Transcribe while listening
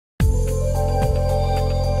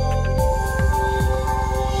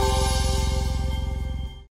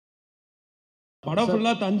படம்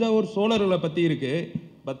ஃபுல்லாக தஞ்சாவூர் சோழர்களை பற்றி இருக்குது.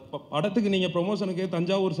 பட் படத்துக்கு நீங்கள் ப்ரொமோஷனுக்கு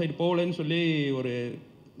தஞ்சாவூர் சைடு போகலன்னு சொல்லி ஒரு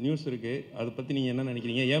நியூஸ் இருக்குது. அதை பற்றி நீங்கள் என்ன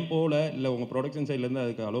நினைக்கிறீங்க? ஏன் போகல? இல்லை உங்கள் ப்ரொடக்ஷன் சைட்லேருந்து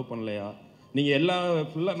அதுக்கு அலோவ் பண்ணலையா? நீங்கள் எல்லா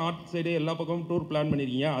ஃபுல்லாக நார்த் சைடு எல்லா பக்கமும் டூர் பிளான்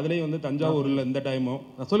பண்ணியிருக்கீங்க. அதுலேயும் வந்து தஞ்சாவூரில் இந்த டைமும்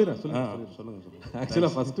நான் சொல்லுங்கள்.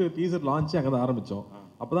 ஆக்சுவலாக ஃபஸ்ட்டு டீசர் லான்ச்சு அங்கே தான் ஆரம்பித்தோம்.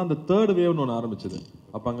 அப்போ தான் அந்த தேர்ட் வேவ்னு ஒன்று ஆரம்பிச்சது.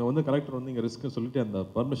 அப்போ அங்கே வந்து கலெக்டர் வந்து இங்கே ரிஸ்க்கு சொல்லிட்டு அந்த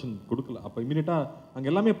பர்மிஷன் கொடுக்கல. அப்போ இமீடியட்டாக அங்கே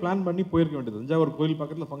எல்லாமே பிளான் பண்ணி போயிருக்க வேண்டியது. தஞ்சாவூர் கோயில்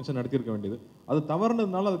பக்கத்தில் ஃபங்க்ஷன் நடத்தியிருக்க வேண்டியது. அது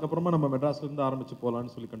தவறுனதுனால அதுக்கப்புறமா நம்ம மெட்ராஸ்லேருந்து ஆரம்பிச்சு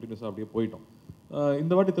போகலான்னு சொல்லி கண்டினியூஸாக அப்படியே போயிட்டோம்.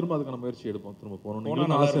 இந்த வாட்டி திரும்ப அதுக்கான முயற்சி எடுப்போம். திரும்ப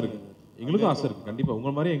போகணும்னு ஆசை இருக்குது. எங்களுக்கும் ஆசை இருக்குது. கண்டிப்பாக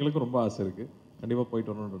உங்கள் மாதிரி எங்களுக்கும் ரொம்ப ஆசை இருக்குது. கண்டிப்பாக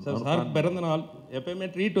போயிட்டு வரணும். சார் பிறந்த நாள் எப்பயுமே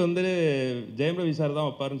ட்ரீட் வந்து ஜெயம்ரவி சார் தான்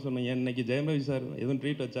வைப்பாருன்னு சொன்னீங்க. இன்னைக்கு ஜெயம்ரவி சார் எதுவும்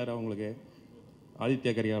ட்ரீட் வச்சாரு அவங்களுக்கு?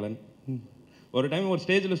 ஆதித்ய கரிகாலன் ஒரு டைம் ஒரு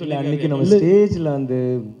ஸ்டேஜில் சொல்லி அன்னைக்கு நம்ம ஸ்டேஜில் வந்து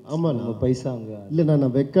ஆமாம் நம்ம பைசா அங்கே இல்லை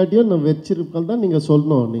நான் வெக்காட்டியும் நான் வச்சிருக்கேன் தான் நீங்கள்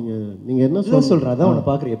சொல்லணும். நீங்கள் என்ன சொல்கிறேன்? அதான் அவனை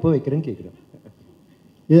பார்க்குறேன், எப்போ வைக்கிறேன்னு கேட்குறேன்.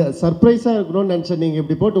 சர்ப்ரைஸாக இருக்கணும்னு நினச்சேன். நீங்கள்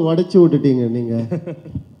இப்படி போட்டு உடச்சி விட்டுட்டீங்க நீங்கள்.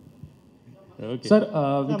 சார்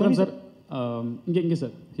விக்ரம் சார் இங்கே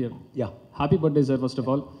sir here. Yeah, happy birthday sir first of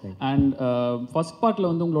all. And first பார்ட்டில்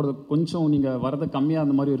வந்து உங்களோட கொஞ்சம் நீங்கள் வரது கம்மியாக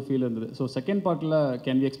அந்த மாதிரி ஒரு ஃபீல் இருந்தது. ஸோ செகண்ட் பார்ட்டில்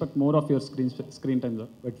can we expect more of your screen time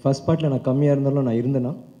sir? But first பார்ட்டில் நான் கம்மியாக இருந்தாலும் நான்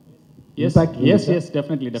இருந்தேன்னா எஸ்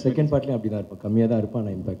டெஃபினெட்லி. செகண்ட் பார்ட்லேயும் அப்படி தான் இருப்பேன், கம்மியாக தான் இருப்பேன்,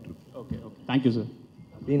 நான் இம்பாக்ட் இருக்கும். ஓகே தேங்க்யூ சார்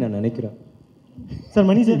அப்படின்னு நான் நினைக்கிறேன். சார்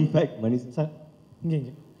மணி சார், இம்பாக்ட் மணி சார் இங்கே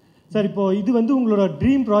சார், இப்போ இது வந்து உங்களோட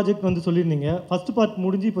ட்ரீம் ப்ராஜெக்ட் வந்து சொல்லியிருந்தீங்க. ஃபர்ஸ்ட் பார்ட்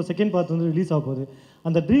முடிஞ்சு இப்போ செகண்ட் பார்ட் வந்து ரிலீஸ் ஆக போகுது.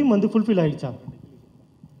 அந்த ட்ரீம் வந்து ஃபுல்ஃபில் ஆகிடுச்சா?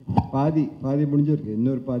 பாதி முடிஞ்சிருக்கு.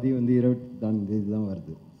 இன்னொரு பாதி வந்து 24 தான்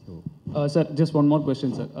வருது. Sir just one more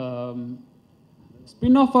question sir.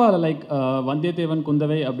 Spin ஆஃபாக like Vandiyathevan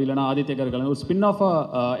Kundavai அப்படி இல்லைனா ஆதித்ய கரிகாலன் ஒரு ஸ்பின்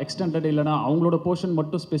ஆஃபாக எக்ஸ்டெண்டட் இல்லைனா அவங்களோட போர்ஷன்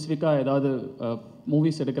மட்டும் ஸ்பெசிஃபிக்காக ஏதாவது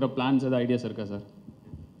மூவிஸ் எடுக்கிற பிளான்ஸ் ஏதாவது ஐடியாஸ் இருக்கா சார்?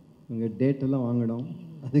 உங்கள் டேட் எல்லாம் வாங்கணும்,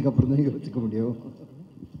 அதுக்கப்புறம் தான் யோசிக்க முடியும்.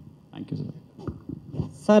 Thank you sir.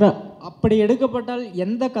 சார் அப்படி எடுக்கப்பட்டால்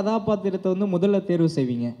எந்த கதாபாத்திரத்தை வந்து முதல்ல தேர்வு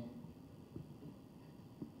செய்வீங்க?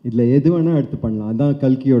 இதில் எது வேணால் எடுத்து பண்ணலாம். அதுதான்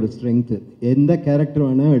கல்கியோட ஸ்ட்ரென்த்து. எந்த கேரக்டர்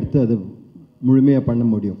வேணால் எடுத்து அது முழுமையாக பண்ண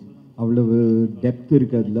முடியும். அவ்வளவு டெப்த்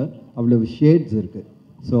இருக்குது, அதில் அவ்வளவு ஷேட்ஸ் இருக்குது.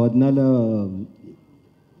 ஸோ அதனால்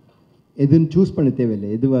எதுன்னு சூஸ் பண்ண தேவையில்லை,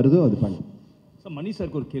 எது வருதோ அது பண்ணு. சார் மணி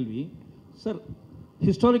சாருக்கு ஒரு கேள்வி சார்.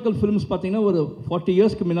 ஹிஸ்டாரிக்கல் ஃபிலிம்ஸ் பார்த்தீங்கன்னா ஒரு 40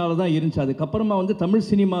 இயர்ஸ்க்கு முன்னால் தான் இருந்துச்சு. அதுக்கப்புறமா வந்து தமிழ்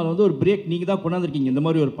சினிமாவில் வந்து ஒரு பிரேக் நீங்கள் தான் கொண்டாந்துருக்கீங்க இந்த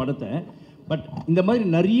மாதிரி ஒரு படத்தை. பட் இந்த மாதிரி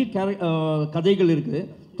நிறைய கதைகள் இருக்குது.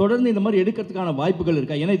 தொடர்ந்து இந்த மாதிரி எடுக்கிறதுக்கான வாய்ப்புகள்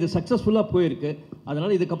இருக்கா? ஏன்னா இது சக்ஸஸ்ஃபுல்லாக போயிருக்கு,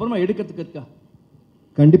 அதனால் இதுக்கப்புறமா எடுக்கிறதுக்கு இருக்கா?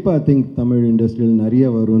 கண்டிப்பாக ஐ திங்க் தமிழ் இண்டஸ்ட்ரியில் நிறைய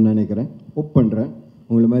வரும்னு நினைக்கிறேன். ஹோப் பண்ணுறேன்.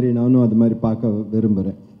 உங்களை மாதிரி நானும் அது மாதிரி பார்க்க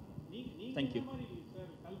விரும்புகிறேன். தேங்க்யூ.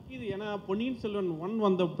 ஏன்னா பொன்னியின் செல்வன் 1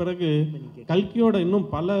 வந்த பிறகு கல்கியோட இன்னும்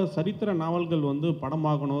பல சரித்திர நாவல்கள் வந்து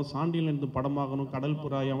படமாகணும். சாண்டியிலிருந்து படமாகணும், கடல்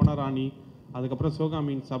புறா, யவனராணி, அதுக்கப்புறம்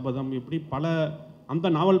சிவகாமியின் சபதம், இப்படி பல அந்த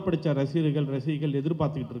நாவல் படித்த ரசிகர்கள்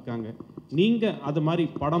எதிர்பார்த்துக்கிட்டு இருக்காங்க. நீங்கள் அது மாதிரி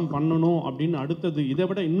படம் பண்ணணும் அப்படின்னு அடுத்தது இதை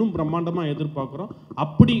விட இன்னும் பிரம்மாண்டமாக எதிர்பார்க்குறோம்.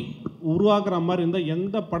 அப்படி உருவாக்குற மாதிரி இருந்தால்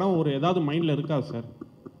எந்த படம் ஒரு ஏதாவது மைண்டில் இருக்கா சார்?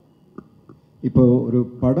 இப்போ ஒரு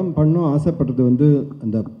படம் பண்ணணும் ஆசைப்படுறது வந்து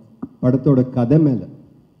அந்த படத்தோட கதை மேலே.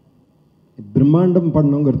 பிரம்மாண்டம்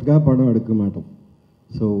பண்ணணுங்கிறதுக்காக படம் எடுக்க மாட்டோம்.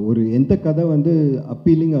 ஸோ ஒரு எந்த கதை வந்து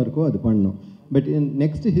அப்பீலிங்காக இருக்கோ அது பண்ணணும். பட்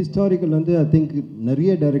நெக்ஸ்ட் ஹிஸ்டாரிக்கல் வந்து ஐ திங்க்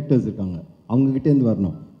நிறைய டைரக்டர்ஸ் இருக்காங்க, அவங்ககிட்டேருந்து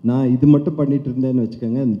வரணும். நான் இது மட்டும் பண்ணிட்டு இருந்தேன்னு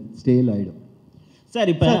வச்சுக்கோங்க, ஸ்டேல் ஆகிடும். சார்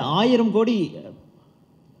இப்போ 1000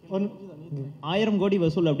 கோடி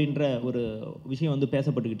வசூல் அப்படின்ற ஒரு விஷயம் வந்து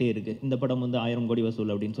பேசப்பட்டுக்கிட்டே இருக்குது. இந்த படம் வந்து 1000 கோடி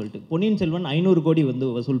வசூல் அப்படின்னு சொல்லிட்டு பொன்னியின் செல்வன் 500 கோடி வந்து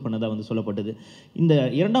வசூல் பண்ணதாக வந்து சொல்லப்பட்டது. இந்த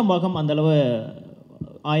 2ஆம் பாகம் அந்த அளவு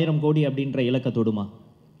 1000 கோடி அப்படின்ற இலக்கை தொடுமா?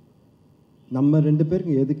 நம்ம 2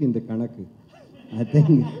 பேருக்கு எதுக்கு இந்த கணக்கு? ஐ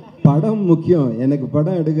திங்க் படம் முக்கியம். எனக்கு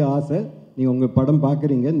படம் எடுக்க ஆசை. நீங்கள் உங்கள் படம்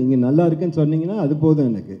பார்க்குறீங்க, நீங்கள் நல்லா இருக்குன்னு சொன்னீங்கன்னா அது போதும்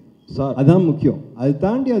எனக்கு. சார் அதான் முக்கியம். அது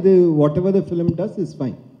தாண்டி அது what ever the film does is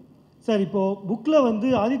fine. Sir இப்போது புக்கில் வந்து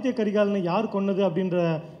ஆதித்ய கரிகாலனை யார் கொன்னது அப்படின்ற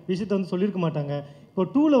விஷயத்தை வந்து சொல்லியிருக்க மாட்டாங்க. இப்போ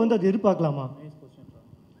 2ல் வந்து அது எதிர்பார்க்கலாமா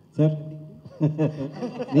சார்?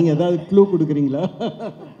 நீங்கள் ஏதாவது க்ளூ கொடுக்குறீங்களா?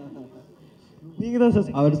 நீங்கள் தான்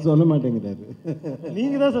சார். அவர் சொல்ல மாட்டேங்கிறாரு.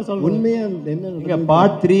 நீங்கள் தான் சார் சொல்லுங்கள். உண்மையாக என்ன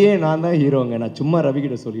பார்ட் 3 நான் தான் ஹீரோங்க. நான் சும்மா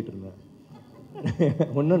ரவிகிட்ட சொல்லிட்டு இருந்தேன்.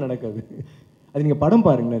 ஒன்றும் நடக்காது. அது நீங்கள் படம்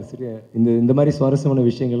பாருங்களேன். சரியா இந்த மாதிரி சுவாரஸ்யமான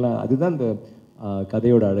விஷயங்கள்லாம் அதுதான் இந்த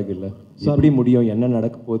கதையோட அழகு இல்லை. எப்படி முடியும், என்ன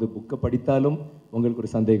நடக்க போகுது, புக்கை படித்தாலும் உங்களுக்கு ஒரு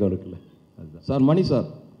சந்தேகம் இருக்குல்ல, அதுதான். சார் மணி சார்,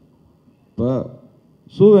 இப்போ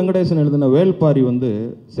சு வெங்கடேசன் எழுதின வேல்பாரி வந்து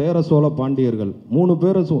சேர சோழ பாண்டியர்கள் 3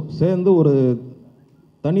 பேரும் சேர்ந்து ஒரு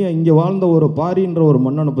தனியாக இங்கே வாழ்ந்த ஒரு பாரின்ற ஒரு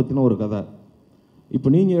மன்னனை பற்றின ஒரு கதை. இப்போ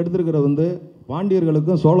நீங்கள் எடுத்துருக்கிற வந்து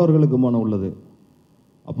பாண்டியர்களுக்கும் சோழர்களுக்குமான உள்ளது.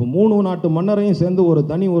 அப்போ 3 நாட்டு மன்னரையும் சேர்ந்து ஒரு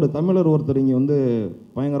தமிழர் ஒருத்தர் இங்கே வந்து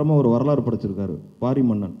பயங்கரமாக ஒரு வரலாறு படைச்சிருக்காரு, பாரி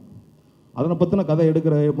மன்னன். அதனை பற்றின கதை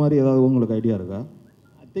எடுக்கிற மாதிரி ஏதாவது உங்களுக்கு ஐடியா இருக்கா?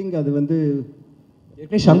 ஐ திங்க் அது வந்து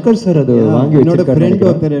சங்கர் சார் அது வாங்கி என்னோட ஃப்ரெண்ட்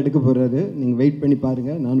ஒருத்தர் எடுக்க போகிறாரு. நீங்கள் வெயிட் பண்ணி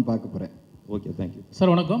பாருங்கள், நானும் பார்க்க போகிறேன். Okay, thank you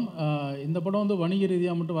sir. வணக்கம். இந்த படம் வந்து வணிக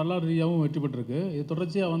ரீதியாக மட்டும் வரலாறு ரீதியாகவும் வெற்றி பெற்றிருக்கு. இது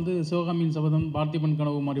தொடர்ச்சியாக வந்து சிவகாமியின் சபதம், பார்த்திபன்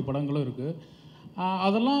கனவு மாதிரி படங்களும் இருக்குது.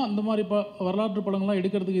 அதெல்லாம் இந்த மாதிரி வரலாற்று படங்கள்லாம்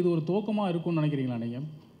எடுக்கிறதுக்கு இது ஒரு துவக்கமாக இருக்கும்னு நினைக்கிறீங்களா நீங்கள்,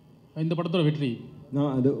 இந்த படத்தோட வெற்றி?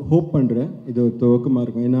 நான் அது ஹோப் பண்ணுறேன் இது ஒரு துவக்கமாக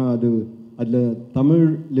இருக்கும். ஏன்னா அதில் தமிழ்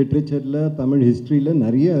லிட்ரேச்சரில், தமிழ் ஹிஸ்ட்ரியில்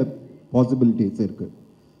நிறைய பாசிபிலிட்டிஸ் இருக்குது.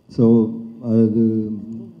 ஸோ அது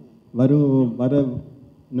வர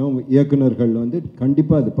இன்னும் இயக்குநர்கள் வந்து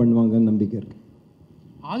கண்டிப்பாக அது பண்ணுவாங்கன்னு நம்பிக்கை இருக்குது.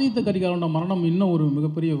 ஆதித்த கரிகாலனோட மரணம் இன்னும் ஒரு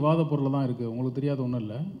மிகப்பெரிய விவாத பொருள் தான் இருக்குது. உங்களுக்கு தெரியாத ஒன்றும்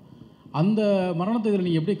இல்லை. அந்த மரணத்தை இதில்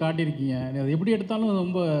நீங்கள் எப்படி காட்டியிருக்கீங்க? அது எப்படி எடுத்தாலும்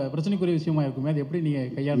ரொம்ப பிரச்சனைக்குரிய விஷயமா இருக்குமே, அது எப்படி நீங்கள்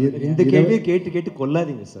கையாளுறீங்க? இந்த கேள்வியை கேட்டு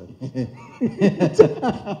கொள்ளாதீங்க சார்.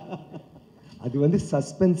 அது வந்து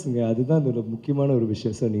சஸ்பென்ஸுங்க, அதுதான் அதோட முக்கியமான ஒரு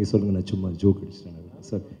விஷயம் சார். நீங்கள் சொல்லுங்கள், நான் சும்மா ஜோக்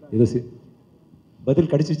அடிச்சிட்டேன் சார். ஏதோ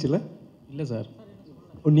பதில் கிடச்சிச்சுல? இல்லை சார்.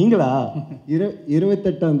 ஓ, நீங்களா?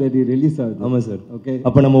 28ஆம் தேதி ரிலீஸ் ஆகுது. ஆமாம் சார். ஓகே,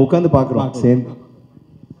 அப்போ நம்ம உட்காந்து பார்க்குறோம் சேர்ந்து.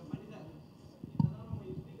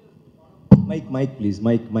 Mic please,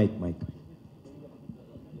 mic.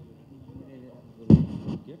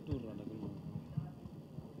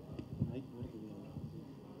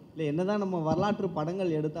 இல்லை, என்னதான் நம்ம வரலாற்று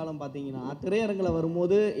படங்கள் எடுத்தாலும் பார்த்தீங்கன்னா திரையரங்கில்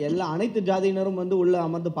வரும்போது அனைத்து ஜாதியினரும் வந்து உள்ளே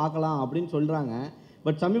அமர்ந்து பார்க்கலாம் அப்படின்னு சொல்கிறாங்க.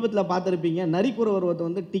 பட் சமீபத்தில் பார்த்துருப்பீங்க, நரிக்குற ஒருவத்தை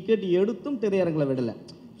வந்து டிக்கெட் எடுத்தும் திரையரங்கில் விடலை.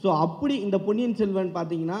 ஸோ அப்படி இந்த பொன்னியின் செல்வன்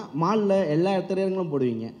பார்த்தீங்கன்னா மாலில் எல்லா திரையரங்களும்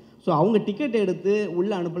போடுவீங்க. ஸோ அவங்க டிக்கெட் எடுத்து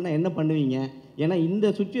உள்ளே அனுப்புனா என்ன பண்ணுவீங்க? ஏன்னா இந்த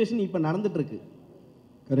சுச்சுவேஷன் இப்போ நடந்துகிட்ருக்கு.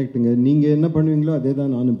 கரெக்டுங்க. நீங்கள் என்ன பண்ணுவீங்களோ அதே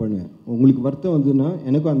தான் நானும் பண்ணுவேன். உங்களுக்கு வருத்தம் வந்துன்னா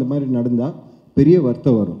எனக்கும் அந்த மாதிரி நடந்தால் பெரிய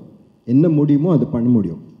வருத்தம் வரும். என்ன முடியுமோ அது பண்ண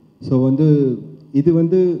முடியும். ஸோ வந்து இது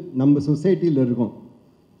வந்து நம்ம சொசைட்டியில் இருக்கோம்.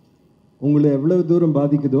 உங்களை எவ்வளவு தூரம்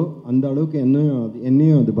பாதிக்குதோ அந்த அளவுக்கு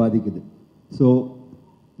என்னையும் அது பாதிக்குது. ஸோ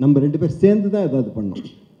நம்ம 2 பேர் சேர்ந்து தான் ஏதாவது பண்ணோம்.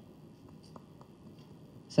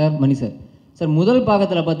 சார், மணி சார், முதல்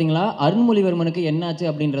பாகத்தில் பார்த்தீங்களா அருண்மொழிவர்மனுக்கு என்னாச்சு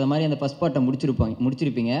அப்படின்ற மாதிரி அந்த ஃபஸ்ட் பார்ட்டை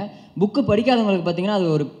முடிச்சிருப்பீங்க. புக்கு படிக்காதவங்களுக்கு பார்த்தீங்கன்னா அது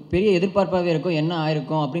ஒரு பெரிய எதிர்பார்ப்பாகவே இருக்கும், என்ன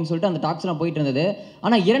ஆயிருக்கும் அப்படின்னு சொல்லிட்டு அந்த டாக்ஸ்லாம் போயிட்டு இருந்தது.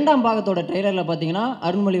 ஆனால் 2ஆம் பாகத்தோட ட்ரெய்லரில் பார்த்தீங்கன்னா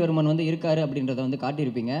அருண்மொழிவர்மன் வந்து இருக்காரு அப்படின்றத வந்து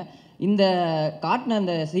காட்டியிருப்பீங்க. இந்த காட்டின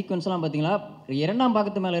அந்த சீக்வன்ஸ்லாம் பார்த்தீங்களா 2ஆம்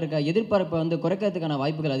பாகத்து மேலே இருக்க எதிர்பார்ப்பை வந்து குறைக்கிறதுக்கான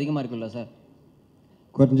வாய்ப்புகள் அதிகமாக இருக்குல்ல சார்?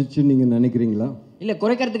 குறைஞ்சிச்சு நீங்கள் நினைக்கிறீங்களா? இல்லை,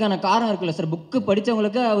 குறைக்கிறதுக்கான காரணம் இருக்குல்ல சார். புக்கு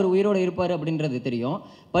படித்தவங்களுக்கு அவர் உயிரோடு இருப்பார் அப்படின்றது தெரியும்.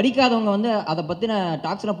 படிக்காதவங்க வந்து அதை பற்றின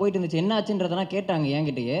டாக்ஸ்லாம் போயிட்டு இருந்துச்சு, என்ன ஆச்சுன்றதெல்லாம் கேட்டாங்க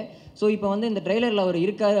என்கிட்டயே. ஸோ இப்போ வந்து இந்த ட்ரெய்லரில் அவர்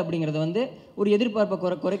இருக்காரு அப்படிங்கிறது வந்து ஒரு எதிர்பார்ப்பை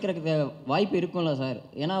குறைக்கிறதுக்கு வாய்ப்பு இருக்கும்ல சார்?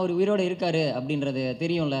 ஏன்னா அவர் உயிரோடு இருக்காரு அப்படின்றது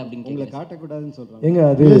தெரியும்ல அப்படின்னு உங்களை காட்டக்கூடாதுன்னு சொல்கிறாங்க. ஏங்க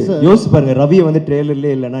அது யோசிச்சு பாருங்க, ரவியை வந்து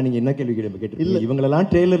ட்ரெய்லர்லேயே இல்லைன்னா நீங்கள் என்ன கேள்வி கேட்டிருக்கீங்க? இவங்களெல்லாம்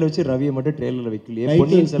ட்ரெய்லரில் வச்சு ரவியை மட்டும் ட்ரெய்லரில் வைக்கலையே,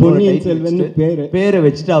 பொன்னியின் செல்வன் பேரை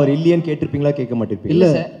வச்சுட்டு அவர் இல்லையான்னு கேட்டிருப்பீங்களா? கேட்க மாட்டேருப்பீங்க.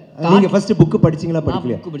 இல்லை சார், நீங்க ஃபர்ஸ்ட் புக் படிச்சீங்களா?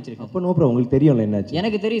 படிக்கலையா? புக் படிச்சிருக்கேன். அப்போ நோ ப்ராப்ளம், உங்களுக்கு தெரியும்ல என்னாச்சு.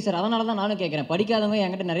 எனக்கு தெரியும் சார், அதனால தான் நானும் கேட்குறேன். படிக்காதவங்க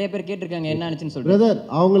என்கிட்ட நிறைய பேர் கேட்டிருக்காங்க என்ன ஆச்சுன்னு சொல்லிட்டு. பிரதர்,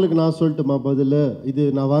 அவங்களுக்கு நான் சொல்லட்டுமா பதில்? இது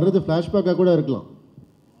நான் வர்றது ஃப்ளாஷ்பேக்காக கூட இருக்கலாம்.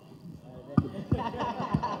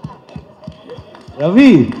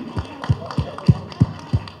 ரவி,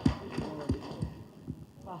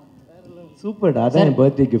 சூப்பர், அதான்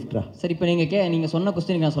பர்த்டே கிஃப்டா சார். இப்போ நீங்கள் சொன்ன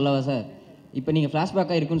கொஸ்டினுக்கு நான் சொல்லவா சார்? இப்போ நீங்கள்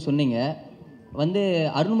ஃப்ளாஷ்பேக்காக இருக்குன்னு சொன்னீங்க. வந்து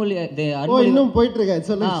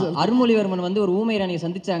அருண்மொழிவர்மன் வந்து ஒரு ஊமை ராணியை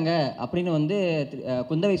சந்திச்சாங்க அப்படின்னு வந்து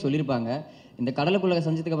குந்தவை சொல்லியிருப்பாங்க. இந்த கடலுக்குள்ள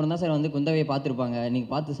சந்திச்சதுக்கு அப்புறம் தான் சார் வந்து குந்தவையை பார்த்துருப்பாங்க. நீங்க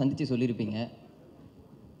பார்த்து சந்திச்சு சொல்லியிருப்பீங்க.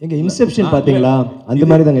 எங்க இன்செப்ஷன் பாத்தீங்களா? அந்த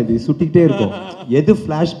மாதிரி தாங்க இது சுட்டிக்கிட்டே இருக்கும். எது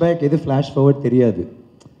ஃபிளாஷ்பேக் எது ஃபிளாஷ் ஃபார்வர்ட் தெரியாது.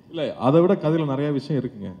 இல்லை, அதை விட கதையில் நிறைய விஷயம்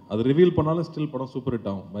இருக்குங்க. அது ரிவீல் பண்ணாலும் ஸ்டில் படம் சூப்பர் ஹிட்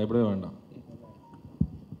ஆகும், பயப்படவே வேண்டாம்.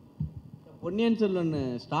 பொன்னியின் செல்வன்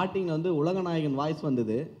ஸ்டார்டிங்கில் வந்து உலகநாயகன் வாய்ஸ்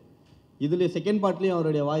வந்தது. இதுல செகண்ட் பார்ட்லயும்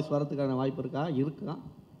அவருடைய வாய்ஸ் வரதுக்கான வாய்ப்பு இருக்கா?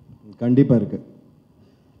 கண்டிப்பா இருக்கு.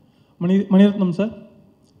 மணிரத்னம் சார்,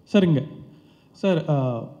 சரிங்க சார்.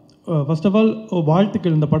 ஃபர்ஸ்ட் ஆஃப் ஆல்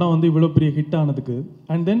வாழ்த்துக்கள், இந்த படம் வந்து இவ்வளோ பெரிய ஹிட் ஆனதுக்கு.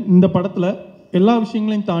 அண்ட் தென் இந்த படத்தில் எல்லா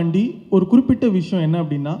விஷயங்களையும் தாண்டி ஒரு குறிப்பிட்ட விஷயம் என்ன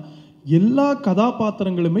அப்படின்னா, எல்லா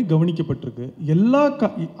கதாபாத்திரங்களுமே கவனிக்கப்பட்டிருக்கு.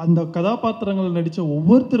 அந்த கதாபாத்திரங்கள் நடித்த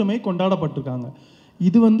ஒவ்வொருத்தருமே கொண்டாடப்பட்டிருக்காங்க.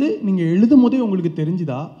 இது வந்து நீங்கள் எழுதும் போதே உங்களுக்கு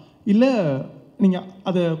தெரிஞ்சுதா, இல்லை நீங்கள்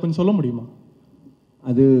அதை கொஞ்சம் சொல்ல முடியுமா?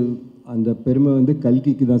 அது அந்த பெருமை வந்து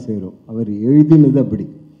கல்கிக்கு தான் சேரும். அவர் எழுதினது அப்படி.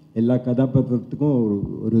 எல்லா கதாபாத்திரத்துக்கும்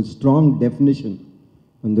ஒரு ஸ்ட்ராங் டெஃபினிஷன்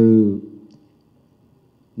வந்து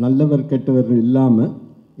நல்லவர் கெட்டவர் இல்லாமல்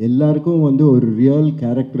எல்லாருக்கும் வந்து ஒரு ரியல்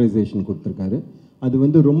கேரக்டரைசேஷன் கொடுத்துருக்காரு. அது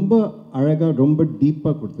வந்து ரொம்ப அழகாக ரொம்ப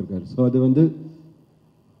டீப்பாக கொடுத்துருக்காரு. ஸோ அது வந்து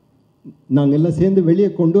நாங்கள் எல்லாம் சேர்ந்து வெளியே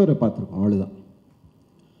கொண்டு வர பார்த்துருக்கோம், அவ்வளோதான்.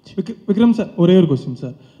 விக்ரம் சார், ஒரே ஒரு கொஸ்டின்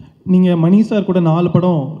சார். நீங்கள் மணி சார் கூட 4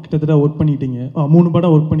 படம் கிட்டத்தட்ட ஒர்க் பண்ணிட்டீங்க, 3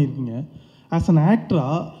 படம் ஒர்க் பண்ணியிருக்கீங்க. ஆஸ் அன்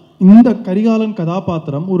ஆக்டராக இந்த கரிகாலன்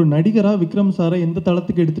கதாபாத்திரம் ஒரு நடிகராக விக்ரம் சாரை எந்த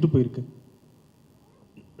தளத்துக்கு எடுத்துகிட்டு போயிருக்கு?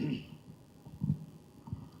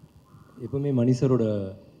 எப்பவுமே மணி சாரோட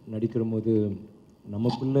நடிக்கிற போது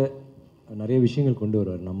நமக்குள்ள நிறைய விஷயங்கள் கொண்டு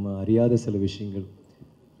வருவார். நம்ம அறியாத சில விஷயங்கள்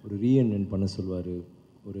ஒரு ரீஎன்வென்ட் பண்ண சொல்வார்.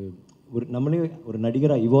 ஒரு ஒரு நம்மளே ஒரு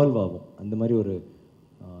நடிகராக இவால்வ் ஆகும். அந்த மாதிரி ஒரு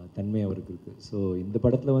தன்மை அவருக்கு இருக்குது. ஸோ இந்த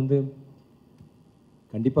படத்தில் வந்து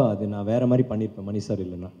கண்டிப்பாக அது நான் வேறு மாதிரி பண்ணியிருப்பேன் மணி சார்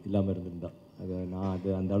இல்லாமல் இருந்திருந்தா. அது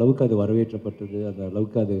அந்த அளவுக்கு அது வரவேற்றப்பட்டது, அந்த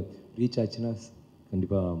அளவுக்கு அது ரீச் ஆச்சுன்னா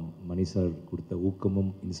கண்டிப்பாக மணி சார் கொடுத்த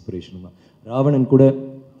ஊக்கமும் இன்ஸ்பிரேஷனும் தான். ராவணன் கூட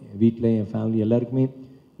வீட்டில் என் ஃபேமிலி எல்லாருக்குமே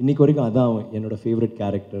இன்றைக்கி வரைக்கும் அதான் என்னோடய ஃபேவரட்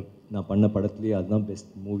கேரக்டர். நான் பண்ண படத்துலேயே அதுதான்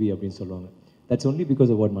பெஸ்ட் மூவி அப்படின்னு சொல்லுவாங்க. That's only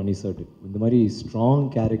because of what money sir did. இந்த மாதிரி ஸ்ட்ராங்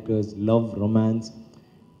கேரக்டர்ஸ், லவ், ரொமான்ஸ்,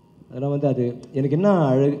 அதெல்லாம் வந்து அது எனக்கு என்ன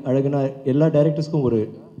அழகுனா எல்லா டைரக்டர்ஸ்க்கும் ஒரு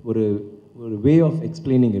ஒரு ஒரு வே ஆஃப்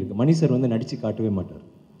எக்ஸ்பிளைனிங் இருக்குது. மணி சார் வந்து நடித்து காட்டவே மாட்டார்.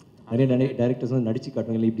 நிறைய டைரக்டர்ஸ் வந்து நடித்து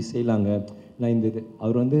காட்டுவாங்க, இல்லை இப்படி செய்யலாங்க, நான் இந்த இது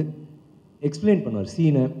அவர் வந்து எக்ஸ்பிளைன் பண்ணுவார்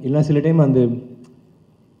சீனை. இல்லை சில டைம் அந்த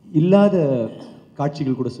இல்லாத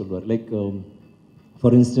காட்சிகள் கூட சொல்லுவார். லைக்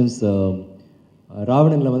ஃபார் இன்ஸ்டன்ஸ்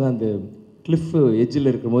ராவணனில் வந்து அந்த கிளிஃப்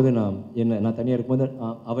எட்ஜில் இருக்கும்போது நான் தனியாக இருக்கும்போது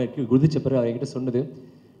அவன் குதிச்ச பிறகு அவர்கிட்ட சொன்னது,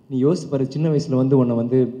 நீ யோசிச்சு பாரு, சின்ன வயசில் வந்து உன்னை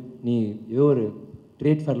வந்து நீ ஏதோ ஒரு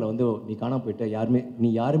ட்ரேட் ஃபேரில் வந்து நீ காணாம போயிட்ட, நீ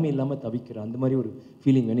யாருமே இல்லாமல் தவிக்கிற, அந்த மாதிரி ஒரு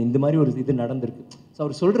ஃபீலிங் வேணும், இந்த மாதிரி ஒரு இது நடந்திருக்கு. ஸோ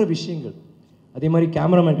அவர் சொல்கிற விஷயங்கள். அதே மாதிரி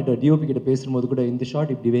கேமராமேன் கிட்ட டிஓபி கிட்ட பேசும்போது கூட இந்த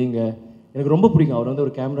ஷாட் இப்படி வைங்க, எனக்கு ரொம்ப பிடிக்கும். அவர் வந்து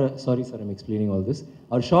ஒரு camera, sorry sir I'm explaining all this,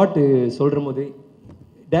 our shot சொல்கிற போது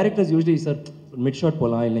directors usually sir mid shot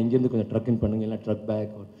போகலாம், இல்லை இங்கேருந்து கொஞ்சம் ட்ரக் இன் பண்ணுங்க, இல்லை ட்ரக்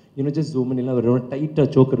பேக், இன்னும் ஜஸ்ட் ஜூம் இல்லை ஒரு டைட்டாக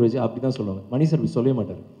சோக்கர் வச்சு அப்படி தான் சொல்லுவாங்க. மணி சார் அப்படி சொல்லவே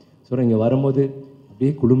மாட்டார். ஸோ இங்கே வரும்போது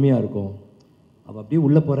அப்படியே குளுமையாக இருக்கும், அவள் அப்படியே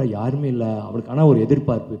உள்ளே போகிறா, யாருமே இல்லை, அவளுக்கான ஒரு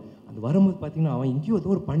எதிர்பார்ப்பு. அந்த வரும்போது பார்த்தீங்கன்னா அவன் எங்கேயோ ஏதோ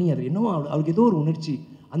ஒரு பணி, அது என்னவோ அவளுக்கு ஏதோ ஒரு உணர்ச்சி,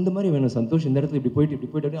 அந்த மாதிரி வேணும் சந்தோஷ், இந்த இடத்துல இப்படி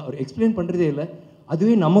போயிட்டு அவர் எக்ஸ்பிளைன் பண்ணுறதே இல்லை.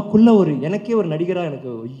 அதுவே நமக்குள்ள ஒரு எனக்கே ஒரு நடிகராக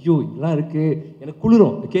எனக்கு ஐயோ இதெல்லாம் இருக்குது, எனக்கு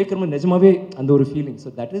குளிரும் கேட்குற மாதிரி நிஜமாவே அந்த ஒரு feeling.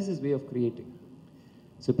 So that is is way of creating.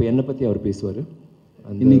 So இப்போ என்னை பற்றி அவர் பேசுவார்.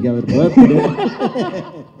 இன்னைக்கு அவர் பர்த்டே.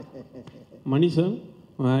 மணி சார்,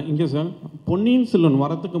 இங்கே சார், பொன்னியின் செல்வன்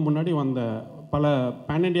வரத்துக்கு முன்னாடி வந்த பல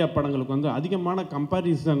பேன் இண்டியா படங்களுக்கு வந்து அதிகமான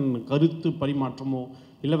கம்பேரிசன், கருத்து பரிமாற்றமோ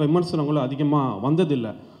இல்லை விமர்சனங்களோ அதிகமாக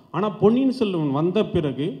வந்ததில்லை. ஆனால் பொன்னியின் செல்வன் வந்த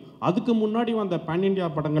பிறகு அதுக்கு முன்னாடி வந்த பேன் இண்டியா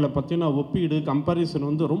படங்களை பற்றின ஒப்பீடு, கம்பேரிசன்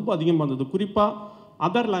வந்து ரொம்ப அதிகமாக வந்தது. குறிப்பாக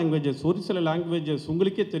அதர் லாங்குவேஜஸ், ஒரு சில லாங்குவேஜஸ்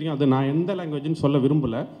உங்களுக்கே தெரியும், அது நான் எந்த லாங்குவேஜ்னு சொல்ல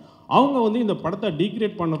விரும்பலை, அவங்க வந்து இந்த படத்தை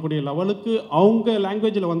டீக்ரேட் பண்ணக்கூடிய லெவலுக்கு அவங்க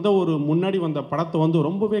லாங்குவேஜில் வந்த ஒரு முன்னாடி வந்த படத்தை வந்து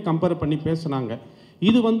ரொம்பவே கம்பேர் பண்ணி பேசுனாங்க.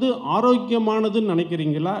 இது வந்து ஆரோக்கியமானதுன்னு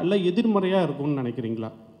நினைக்கிறீங்களா, இல்லை எதிர்மறையாக இருக்கும்னு நினைக்கிறீங்களா?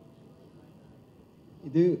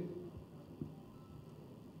 இது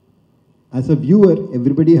as a viewer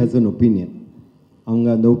everybody has an opinion. அவங்க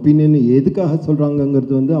அந்த ஒப்பீனியன் எதுக்காக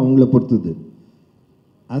சொல்கிறாங்கங்கிறது வந்து அவங்கள பொறுத்தது.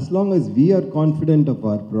 as long as we are confident of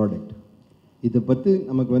our product, இதை பற்றி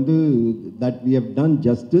நமக்கு வந்து that we have done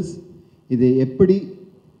justice, இதை எப்படி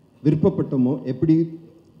விருப்பப்பட்டோமோ, எப்படி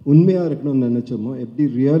உண்மையாக இருக்கணும்னு நினச்சோமோ, எப்படி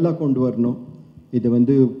ரியலாக கொண்டு வரணும், இது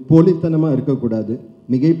வந்து போலித்தனமாக இருக்கக்கூடாது,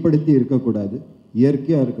 மிகைப்படுத்தி இருக்கக்கூடாது,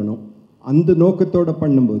 இயற்கையாக இருக்கணும், அந்த நோக்கத்தோடு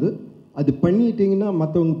பண்ணும்போது அது பண்ணிட்டீங்கன்னா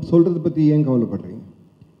மற்றவங்க சொல்கிறத பற்றி ஏன் கவலைப்படுறீங்க?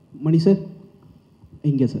 மணி சார்,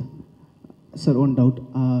 இங்கே சார். சார் ஒன் டவுட்,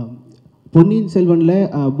 பொன்னியின் செல்வனில்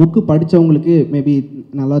புக்கு படித்தவங்களுக்கு மேபி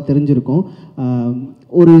நல்லா தெரிஞ்சிருக்கும்,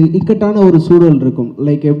 ஒரு இக்கட்டான ஒரு சூழல் இருக்கும்.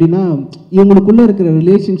 லைக் எப்படின்னா இவங்களுக்குள்ளே இருக்கிற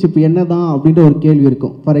ரிலேஷன்ஷிப் என்ன தான் அப்படின்ற ஒரு கேள்வி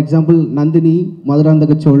இருக்கும். ஃபார் எக்ஸாம்பிள் நந்தினி,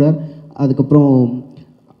 மதுராந்தக சோழர், அதுக்கப்புறம்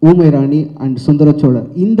ஊமை ராணி அண்ட் சுந்தர சோழர்.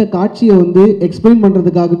 இந்த காட்சியை வந்து எக்ஸ்பிளைன்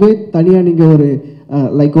பண்ணுறதுக்காகவே தனியாக நீங்கள் ஒரு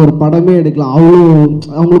லைக் ஒரு படமே எடுக்கலாம். அவ்வளோ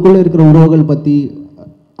அவங்களுக்குள்ளே இருக்கிற உறவுகள் பற்றி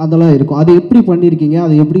அதெல்லாம் இருக்கும். அதை எப்படி பண்ணியிருக்கீங்க,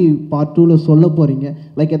 அதை எப்படி பார்ட் 2ல் சொல்ல போகிறீங்க?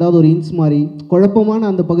 லைக் ஏதாவது ஒரு இன்ஸ் மாதிரி குழப்பமான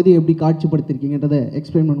அந்த பகுதியை எப்படி காட்சிப்படுத்திருக்கீங்கன்றதை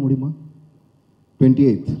எக்ஸ்பிளைன் பண்ண முடியுமா?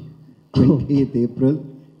 28th ஏப்ரல்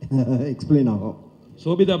எக்ஸ்பிளைன் ஆகும்.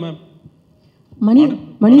 சோபிதா மேம்,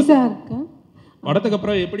 மணி சார் படத்துக்கு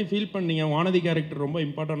அப்புறம் எப்படி ஃபீல் பண்ணீங்க? வானதி கேரக்டர் ரொம்ப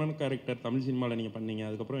இம்பார்ட்டண்டான கேரக்டர் தமிழ் சினிமாவில் நீங்கள் பண்ணீங்க,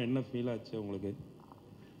 அதுக்கப்புறம் என்ன ஃபீல் ஆச்சு உங்களுக்கு?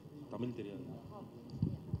 தமிழ் தெரியாது.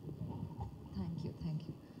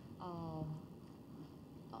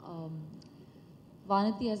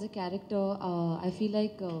 Vanati as a character, I feel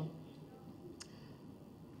like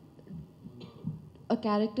a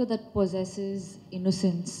character that possesses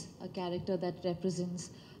innocence, a character that represents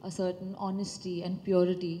a certain honesty and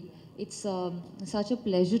purity. It's such a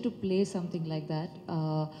pleasure to play something like that.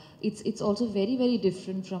 It's also very, very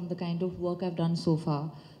different from the kind of work I've done so far.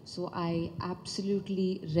 So I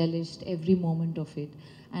absolutely relished every moment of it.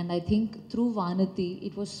 And I think through Vanati,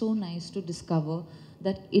 it was so nice to discover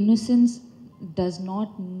that innocence does not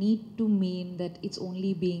need to mean that it's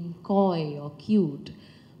only being coy or cute,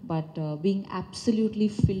 but being absolutely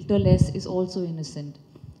filterless is also innocent.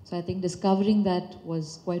 So I think discovering that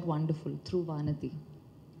was quite wonderful through Vanati.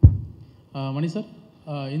 Money sir,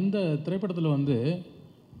 இந்த திரைப்படத்தில் வந்து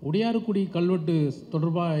உடையாறுக்குடி கல்வெட்டு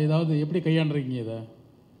தொடர்பாக ஏதாவது எப்படி கையாண்டுருக்கீங்க இதை?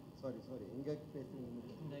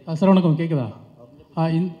 Sir வணக்கம், கேட்குதா?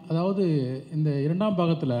 அதாவது இந்த இரண்டாம்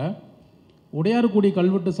பாகத்தில் உடையாறுக்குடி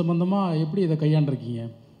கல்வெட்டு சம்பந்தமாக எப்படி இதை கையாண்டிருக்கீங்க?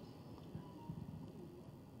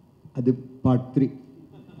 அது பார்ட் 3.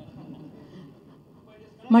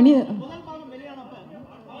 மணி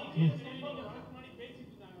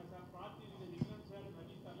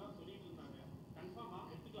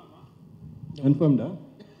கன்ஃபார்ம்டா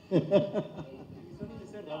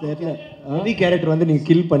தெரியல. ரவி கேரக்டர் வந்து நீங்கள்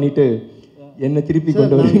கில் பண்ணிட்டு என்ன திருப்பி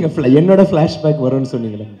கொண்டு வரீங்க, என்னோட ஃப்ளாஷ்பேக் வரும்னு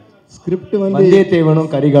சொன்னீங்களே. ஸ்கிரிப்ட் வந்து வந்தியத்தேவனும்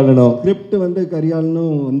கரிகாலனும், ஸ்கிரிப்ட் வந்து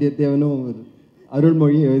கரிகாலனும் வந்தியத்தேவனும்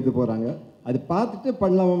அருள்மொழியும் எழுத போகிறாங்க. அது பார்த்துட்டு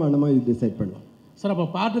பண்ணலாமா வேணாமா இது டிசைட் பண்ணலாம். சார், அப்போ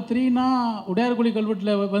பார்ட் 3னா உடையாறுக்குடி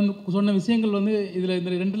கல்வெட்டில் வந்து சொன்ன விஷயங்கள் வந்து இதில்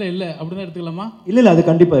இந்த 2ல் இல்லை அப்படின்னு எடுத்துக்கலாமா? இல்லை அது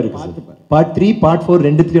கண்டிப்பாக இருக்குது. பார்ட் 3 பார்ட் 4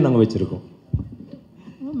 ரெண்டுத்துலையும் நாங்கள் வச்சுருக்கோம்.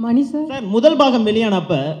 மணி சார், முதல் பாகம்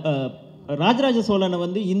வெளியானப்ப ராஜராஜ சோழனை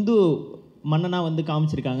வந்து இந்து மன்னனா வந்து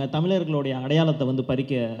காமிச்சிருக்காங்க, தமிழர்களுடைய அடையாளத்தை வந்து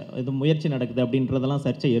பறிக்க இது முயற்சி நடக்குது அப்படின்றதெல்லாம்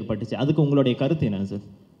சர்ச்சை ஏற்பட்டுச்சு. அதுக்கு உங்களுடைய கருத்து என்ன சார்?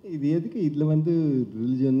 இது எதுக்கு இதில் வந்து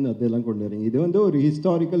ரிலிஜன் அதெல்லாம் கொண்டு வரீங்க? இது வந்து ஒரு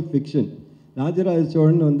ஹிஸ்டாரிக்கல் ஃபிக்ஷன். ராஜராஜ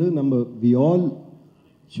சோழன் வந்து நம்ம we all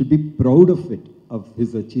should be proud of it, of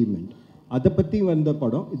his achievement. அதை பற்றி வந்த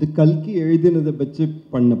படம் இது. கல்கி எழுதினதை வச்சு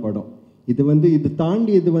பண்ண படம் இது. வந்து இது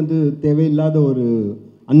தாண்டி இது வந்து தேவையில்லாத ஒரு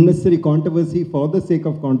unnecessary controversy for the sake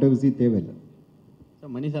of controversy தேவையில்லை.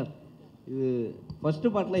 சார் மணி சார், இது ஃபர்ஸ்ட்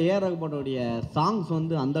பார்ட்டில் ஏஆர் ரகுமானுடைய சாங்ஸ்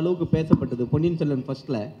வந்து அந்த அளவுக்கு பேசப்பட்டது பொன்னியின் செல்வன்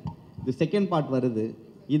ஃபர்ஸ்ட்டில். இது செகண்ட் பார்ட் வருது,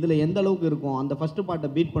 இதில் எந்த அளவுக்கு இருக்கும்? அந்த ஃபர்ஸ்ட் பார்ட்டை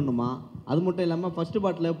பீட் பண்ணுமா? அது மட்டும் இல்லாமல் ஃபர்ஸ்ட்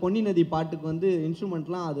பார்ட்டில் பொன்னி நதி பாட்டுக்கு வந்து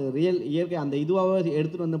இன்ஸ்ட்ருமெண்ட்லாம் அது ரியல் இயற்கை அந்த இதுவாகவே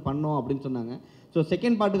எடுத்துகிட்டு வந்து பண்ணோம் அப்படின்னு சொன்னாங்க. ஸோ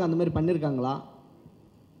செகண்ட் பார்ட்டுக்கு அந்த மாதிரி பண்ணியிருக்காங்களா?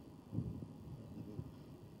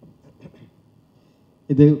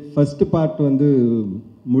 இது ஃபஸ்ட்டு பார்ட் வந்து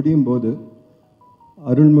முடியும் போது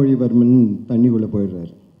அருள்மொழிவர்மன் தண்ணிக்குள்ளே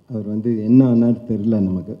போயிடுறாரு. அவர் வந்து என்ன ஆனார் தெரில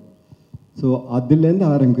நமக்கு. ஸோ அதுலேருந்து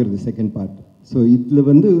ஆரம்பிக்கிறது செகண்ட் பார்ட். ஸோ இதில்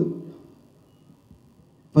வந்து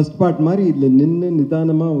ஃபஸ்ட் பார்ட் மாதிரி இதில் நின்று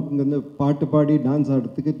நிதானமாக உங்க வந்து பாட்டு பாடி டான்ஸ்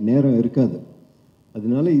ஆடுறதுக்கு நேரம் இருக்காது.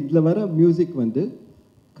 அதனால இதில் வர மியூசிக் வந்து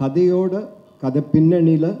கதை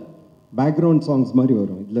பின்னணியில் பேக்ரவுண்ட் சாங்ஸ் மாதிரி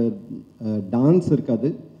வரும். இதில் டான்ஸ் இருக்காது,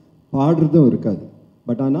 பாடுறதும் இருக்காது.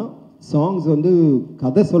 பட் ஆனால் சாங்ஸ் வந்து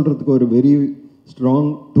கதை சொல்கிறதுக்கு ஒரு வெரி ஸ்ட்ராங்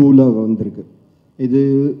டூலாக வந்திருக்கு. இது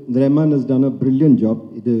Rahman has done a brilliant job.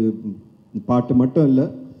 இது பாட்டு மட்டும் இல்லை,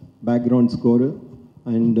 பேக்ரவுண்ட் ஸ்கோரு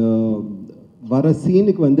அண்ட் வர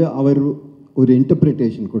சீனுக்கு வந்து அவர் ஒரு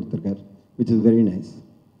இன்டர்பிரிட்டேஷன் கொடுத்துருக்கார், which is very nice.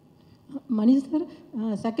 Money sir,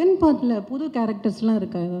 second பார்ட்டில் புது கேரக்டர்ஸ்லாம்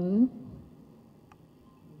இருக்கா? ஏதாவது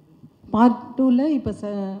பார்ட் 2ல் இப்போ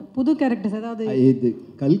புது கேரக்டர்ஸ் ஏதாவது? இது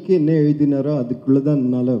கல்கி என்ன எழுதினாரோ அதுக்குள்ளே தான்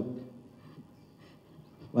என்னால்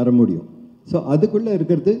வர முடியும். ஸோ அதுக்குள்ளே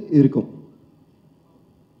இருக்கிறது இருக்கும்.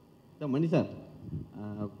 மணி சார்,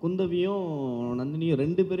 குந்தவியும் நந்தினியும்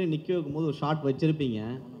 2 பேரும் நிற்க வைக்கும் போது ஒரு ஷாட் வச்சுருப்பீங்க,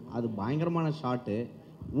 அது பயங்கரமான ஷாட்டு.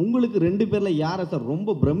 உங்களுக்கு 2 பேரில் யாரை சார்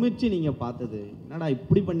ரொம்ப பிரமிச்சு நீங்கள் பார்த்தது? என்னடா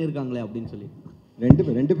இப்படி பண்ணியிருக்காங்களே அப்படின்னு சொல்லி.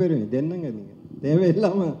 2 பேரும் இது என்னங்க நீங்கள்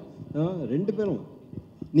தேவையில்லாமல் 2 பேரும்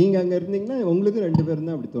நீங்கள் அங்கே இருந்தீங்கன்னா உங்களுக்கு 2 பேரும்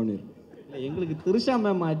தான் அப்படி தோணிருக்கு. இல்லை, எங்களுக்கு திரிஷா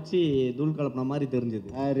மேம் ஆச்சு தூள் கலப்பின மாதிரி தெரிஞ்சது.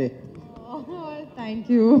 Array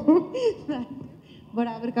thank you. பட்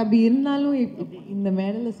அவருக்கு அப்படி இருந்தாலும் இந்த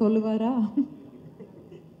மேடையில் சொல்லுவாரா?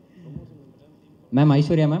 மேம்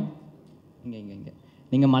ஐஸ்வர்யா மேம், இங்கே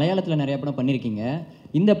நீங்கள் மலையாளத்தில் நிறைய படம் பண்ணியிருக்கீங்க.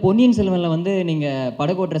 இந்த பொன்னியின் செல்வனில் வந்து நீங்கள்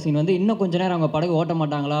படகு ஓட்டுற சீன் வந்து இன்னும் கொஞ்ச நேரம் அவங்க படகு ஓட்ட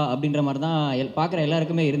மாட்டாங்களா அப்படின்ற மாதிரி தான் பார்க்குற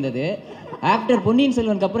எல்லாருக்குமே இருந்தது. ஆஃப்டர் பொன்னியின்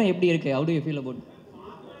செல்வனுக்கு அப்புறம் எப்படி இருக்குது? Have to you feel about?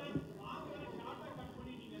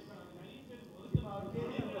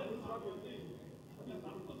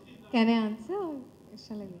 Can I answer or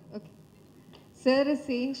shall I? Okay. Sir is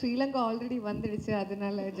saying Sri Lanka already வந்துடுச்சு,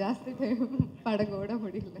 அதனால ஜாஸ்தி டைம் படகு ஓட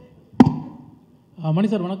முடியல. மணி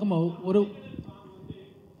சார் வணக்கம். ஒரு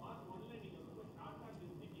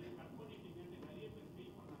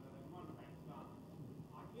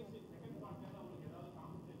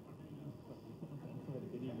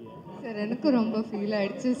சார் எனக்கு ரொம்ப ஃபீல்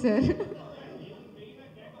ஆயிடுச்சு சார்.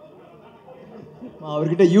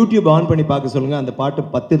 அவர்கிட்ட யூடியூப் ஆன் பண்ணி பார்க்க சொல்லுங்கள், அந்த பாட்டு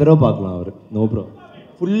 10 தடவை பார்க்கலாம் அவர். நோ ப்ரோ,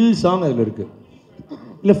 ஃபுல் சாங் அதில் இருக்குது.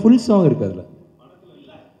 இல்லை ஃபுல் சாங் இருக்குது அதில்.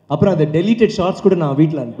 அப்புறம் அந்த டெலிட்டட் ஷார்ட்ஸ் கூட நான்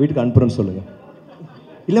வீட்டுக்கு அனுப்புகிறேன்னு சொல்லுங்கள்.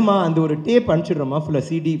 இல்லைம்மா அந்த ஒரு டேப் அனுப்பிச்சிடுறோம்மா ஃபுல்லாக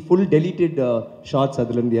சிடி ஃபுல் டெலிட்டட் ஷார்ட்ஸ்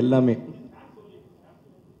அதுலேருந்து எல்லாமே.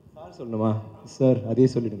 சார் சொல்லணுமா சார்? அதே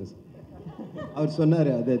சொல்லிடுங்க சார். அவர் சொன்னார்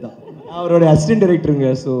அதே தான். அவரோட அசிஸ்டன்ட் டைரக்டருங்க.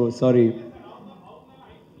 So sorry.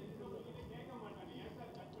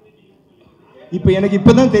 இப்போ எனக்கு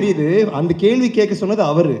இப்போ தான் தெரியுது அந்த கேள்வி கேட்க சொன்னது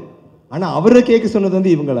அவர், ஆனால் அவரை கேட்க சொன்னது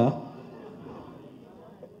வந்து இவங்களா?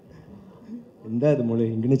 எந்த அது மொழி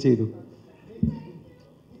இங்கே செய்து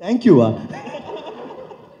தேங்க்யூவா?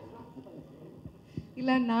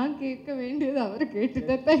 இல்லை நான் கேட்க வேண்டியது அவர்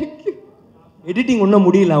கேட்டுட்டேன். தேங்க்யூ. எடிட்டிங் ஒன்றும்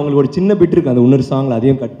முடியல, அவங்களுக்கு ஒரு சின்ன பிட் இருக்கு அந்த இன்னொரு சாங்கில்,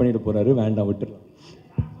 அதையும் கட் பண்ணிட்டு போறாரு. வேண்டாம் விட்டுடலாம்.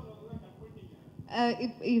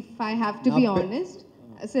 If I have to be honest,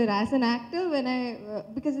 sir, as an actor, when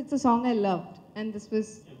because it's a song I loved, and this was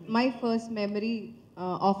my first memory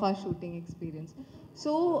of our shooting experience.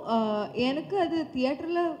 So, எனக்கு அது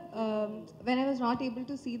தியேட்டரில் when I was not able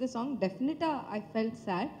to see the song, definitely I felt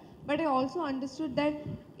sad. But I also understood that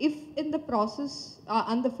if in the process,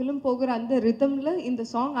 அந்த film போகிற அந்த ரிதமில் இந்த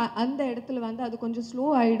song அந்த இடத்துல வந்து அது கொஞ்சம் ஸ்லோ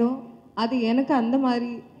ஆகிடும், அது எனக்கு அந்த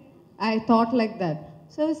மாதிரி I thought like that.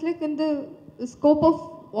 So it's like in the scope of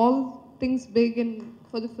all things big and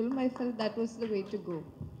for the film, I felt that was the way to go.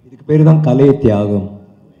 இதுக்கு பேர் தான் கலை தியாகம்.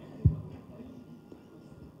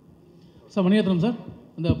 சார் மணிரத்னம் சார்,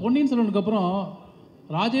 இந்த பொன்னியின் செல்வனுக்கு அப்புறம்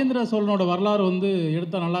ராஜேந்திர சோழனோட வரலாறு வந்து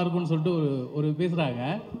எடுத்தால் நல்லா இருக்கும்னு சொல்லிட்டு ஒரு பேசுகிறாங்க.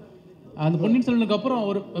 அந்த பொன்னியின் செல்வனுக்கு அப்புறம்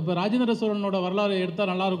இப்போ ராஜேந்திர சோழனோட வரலாறு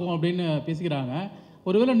எடுத்தால் நல்லா இருக்கும் அப்படின்னு பேசிக்கிறாங்க.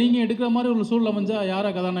 ஒருவேளை நீங்கள் எடுக்கிற மாதிரி ஒரு சூழல் அமைஞ்சால்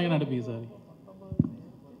யாரை கதாநாயகன் நடிப்பீங்க சார்?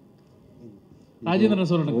 ராஜேந்திர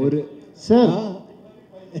சோழனுக்கு ஒரு சார்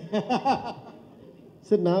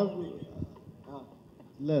சார் நான்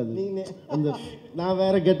இல்லை அந்த நான்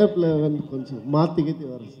வேற கெட்டப்பில் வந்து கொஞ்சம் மாற்றிக்கிட்டு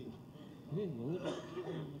வரேன்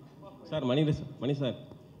சார். மணி சார்,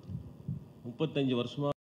 35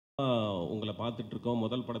 வருஷமாக உங்களை பார்த்துட்ருக்கோம்.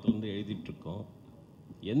 முதல் படத்துலேருந்து எழுதிட்டுருக்கோம்.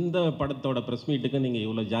 எந்த படத்தோட ப்ரெஸ் மீட்டுக்கு நீங்கள்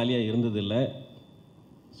இவ்வளோ ஜாலியாக இருந்ததில்லை.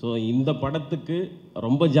 ஸோ இந்த படத்துக்கு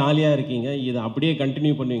ரொம்ப ஜாலியாக இருக்கீங்க. இதை அப்படியே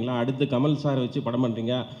கண்டினியூ பண்ணுவீங்களா? அடுத்து கமல் சாரை வச்சு படம்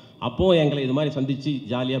பண்ணுறீங்க, அப்போது எங்களை இது மாதிரி சந்தித்து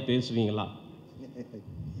ஜாலியாக பேசுவீங்களா?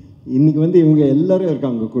 இன்னைக்கு வந்து இவங்க எல்லாரும்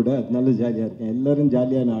இருக்காங்க கூட, அதனால ஜாலியாக இருக்கேன். எல்லாரும்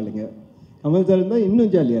ஜாலியான ஆளுங்க. கமல் சார் இருந்தால்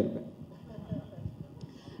இன்னும் ஜாலியாக இருப்பேன்.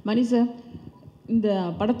 மணி சார், இந்த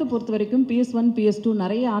படத்தை பொறுத்த வரைக்கும் PS1 PS2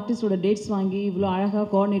 நிறைய ஆர்டிஸ்டோட டேட்ஸ் வாங்கி இவ்வளோ அழகாக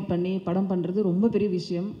கோஆர்டினேட் பண்ணி படம் பண்ணுறது ரொம்ப பெரிய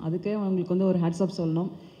விஷயம். அதுக்கே அவங்களுக்கு வந்து ஒரு ஹேட்ஸ் ஆஃப் சொல்லணும்.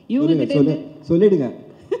 இவங்க கிட்டே சொல்லிடுங்க.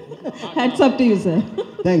 Hats off to you sir.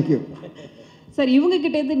 Thank you sir. இவங்க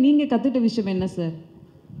கிட்டேருந்து நீங்கள் கற்றுட்ட விஷயம் என்ன சார்?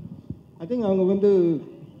 ஐ திங்க் அவங்க வந்து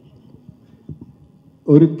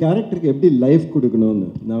ஒரு கேரக்டருக்கு எப்படி லைஃப் கொடுக்கணும்னு.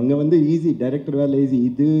 அவங்க வந்து ஈஸி, டைரக்டர் வேலை ஈஸி,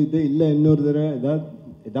 இது இல்லை இன்னொரு தடவை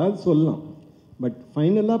ஏதாவது சொல்லலாம். பட்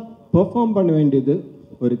ஃபைனலாக பெர்ஃபார்ம் பண்ண வேண்டியது,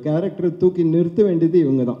 ஒரு கேரக்டரை தூக்கி நிறுத்த வேண்டியது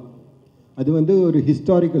இவங்க தான். அது வந்து ஒரு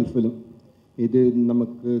ஹிஸ்டாரிக்கல் ஃபிலிம். இது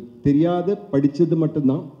நமக்கு தெரியாத படித்தது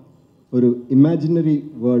மட்டும்தான். ஒரு இமேஜினரி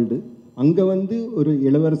வேர்ல்டு. அங்கே வந்து ஒரு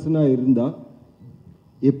இளவரசனாக இருந்தால்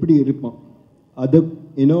எப்படி இருப்பான், அதை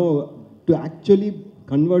you know to actually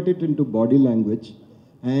convert it in to body language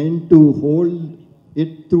and to hold it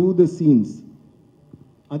through the scenes.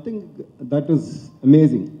 I think that was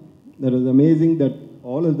amazing. That was amazing that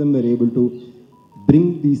all of them were able to bring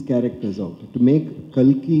these characters out, to make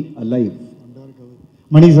Kalki alive.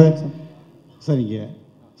 Money sir, சரிங்க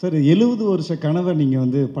sir, 70 வருஷ கனவை நீங்கள்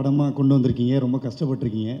வந்து படமாக கொண்டு வந்திருக்கீங்க. ரொம்ப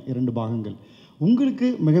கஷ்டப்பட்டிருக்கீங்க. 2 பாகங்கள். உங்களுக்கு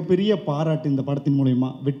மிகப்பெரிய பாராட்டு இந்த படத்தின் மூலயமா,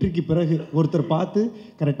 வெற்றிக்கு பிறகு ஒருத்தர் பார்த்து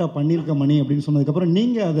கரெக்டாக பண்ணியிருக்க மணி அப்படின்னு சொன்னதுக்கப்புறம்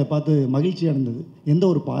நீங்கள் அதை பார்த்து மகிழ்ச்சி அடைந்தது எந்த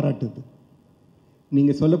ஒரு பாராட்டு இது?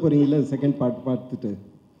 நீங்கள் சொல்ல போகிறீங்களா செகண்ட் பார்ட் பார்த்துட்டு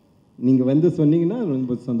நீங்கள் வந்து சொன்னீங்கன்னா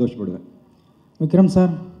ரொம்ப சந்தோஷப்படுவேன். விக்ரம்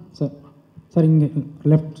சார், சார் இங்கே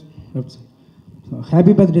left sir.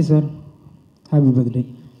 Happy birthday sir. Happy birthday.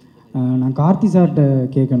 நான் கார்த்தி சார்கிட்ட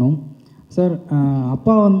கேட்கணும் சார்.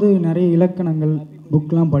 அப்பா வந்து நிறைய இலக்கணங்கள்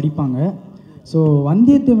புக்கெலாம் படிப்பாங்க. ஸோ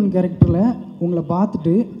வந்தியத்தேவன் கேரக்டரில் உங்களை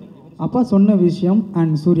பார்த்துட்டு அப்பா சொன்ன விஷயம்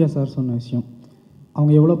அண்ட் சூர்யா சார் சொன்ன விஷயம்,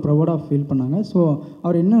 அவங்க எவ்வளோ ப்ரௌடாக ஃபீல் பண்ணாங்க. ஸோ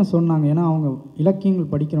அவர் என்ன சொன்னாங்க? ஏன்னா அவங்க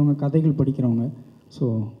இலக்கியங்கள் படிக்கிறவங்க, கதைகள் படிக்கிறவங்க. ஸோ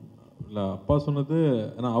இல்லை, அப்பா சொன்னது,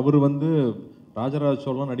 ஏன்னா அவர் வந்து ராஜராஜ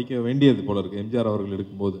சோழலாம் நடிக்க வேண்டியது போல இருக்குது எம்ஜிஆர் அவர்கள்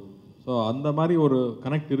எடுக்கும்போது. ஸோ அந்த மாதிரி ஒரு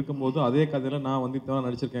கனெக்ட் இருக்கும்போது அதே கதையில் நான் வந்தியத்தேவன்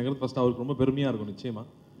நடிச்சிருக்கேங்கிறது ஃபஸ்ட்டு அவருக்கு ரொம்ப பெருமையாக இருக்கும் நிச்சயமாக.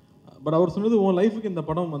 பட் அவர் சொன்னது, உன் லைஃபுக்கு இந்த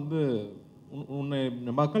படம் வந்து உன்னை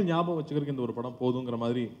மக்கள் ஞாபகம் வச்சுக்கிறதுக்கு இந்த ஒரு படம் போதுங்கிற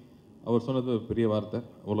மாதிரி அவர் சொன்னது பெரிய வார்த்தை,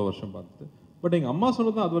 அவ்வளோ வருஷம் பார்த்துட்டு. பட் எங்கள் அம்மா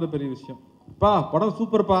சொன்னது தான் அதோட பெரிய விஷயம். பா படம்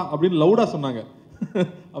சூப்பர்ப்பா அப்படின்னு லவுடாக சொன்னாங்க.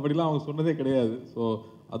 அப்படிலாம் அவங்க சொன்னதே கிடையாது. ஸோ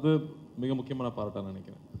அது மிக முக்கியமான பாராட்டாக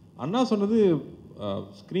நினைக்கிறேன். அண்ணா சொன்னது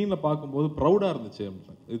ஸ்க்ரீனில் பார்க்கும்போது ப்ரௌடாக இருந்துச்சு.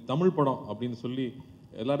 இது தமிழ் படம் அப்படின்னு சொல்லி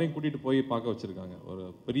எல்லாரையும் கூட்டிகிட்டு போய் பார்க்க வச்சுருக்காங்க. ஒரு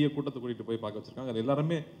பெரிய கூட்டத்தை கூட்டிகிட்டு போய் பார்க்க வச்சுருக்காங்க. அது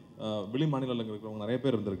எல்லாருமே வெளி மாநிலங்கள் இருக்கிறவங்க நிறைய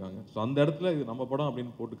பேர் இருந்திருக்காங்க. ஸோ அந்த இடத்துல இது நம்ம படம்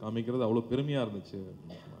அப்படின்னு போட்டு காமிக்கிறது அவ்வளோ பெருமையாக இருந்துச்சு.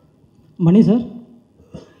 மணி சார்,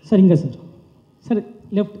 சார் இங்கே sir, sir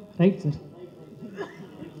left right sir,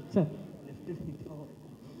 sir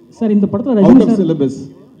sir இந்த படத்தில் ரஜினி சார்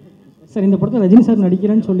சார் இந்த படத்தில் ரஜினி சார்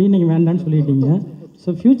நடிக்கிறேன்னு சொல்லி நீங்கள் வேண்டான்னு சொல்லிட்டீங்க. ஸோ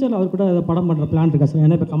ஃப்யூச்சரில் அவர் கூட அதை படம் பண்ணுற பிளான் இருக்கா சார்?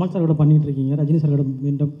 ஏன்னா இப்போ கமல் சார் கூட பண்ணிகிட்டு இருக்கீங்க, ரஜினி சார் கூட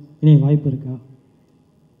மீண்டும் இணைய வாய்ப்பு இருக்கா?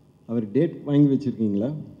 அவர் டேட் வாங்கி வச்சுருக்கீங்களா?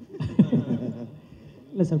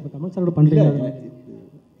 இல்லை சார், இப்போ கமல் சார் கூட பண்ணுறீங்க.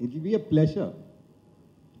 It will be a pleasure.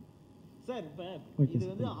 Sir இப்போ இது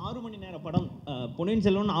வந்து 6 மணி நேர படம், பொன்னியின்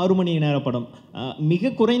செல்வன் 6 மணி நேர படம்.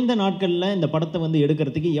 மிக குறைந்த நாட்களில் இந்த படத்தை வந்து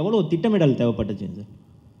எடுக்கிறதுக்கு எவ்வளோ திட்டமிடல் தேவைப்பட்டுச்சுங்க சார்?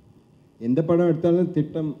 எந்த படம் எடுத்தாலும்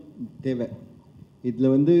திட்டம் தேவை.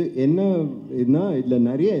 இதில் வந்து என்ன இதில்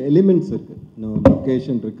நிறைய எலிமெண்ட்ஸ் இருக்குது.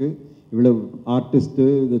 லொக்கேஷன் இருக்குது, இவ்வளோ ஆர்டிஸ்ட்டு,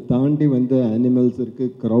 இதை தாண்டி வந்து அனிமல்ஸ்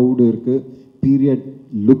இருக்குது, க்ரௌடு இருக்குது, பீரியட்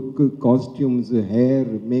லுக்கு, காஸ்டியூம்ஸு,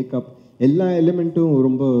 ஹேர், மேக்கப், எல்லா எலிமெண்ட்டும்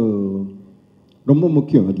ரொம்ப ரொம்ப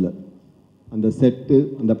முக்கியம். அதில் அந்த செட்டு,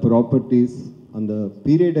 அந்த ப்ராப்பர்ட்டிஸ், அந்த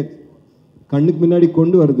பீரியடை கண்ணுக்கு முன்னாடி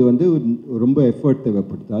கொண்டு வர்றது வந்து ரொம்ப எஃபர்ட்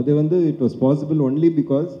தேவைப்படுது. அது வந்து it was possible only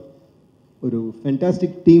because ஒரு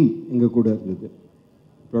ஃபென்டாஸ்டிக் டீம் எங்கள் கூட இருந்தது.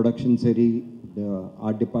 ப்ரொடக்ஷன் சரி,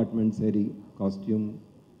 ஆர்ட் டிபார்ட்மெண்ட் சரி, காஸ்டியூம்,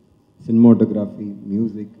 சினிமாட்டோகிராஃபி,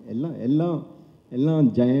 மியூசிக், எல்லாம்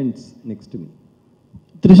giants next me.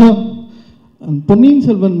 Trisha, Ponniyin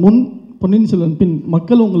Selvan முன், பொன்னியின் செல்வன் பின்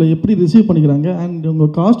மக்கள் உங்களை எப்படி ரிசீவ் பண்ணிக்கிறாங்க? அண்ட்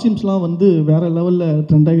உங்கள் காஸ்டியூம்ஸ்லாம் வந்து வேறு லெவலில்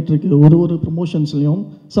ட்ரெண்ட் ஆகிட்டு இருக்கு ஒரு ப்ரொமோஷன்ஸ்லையும்.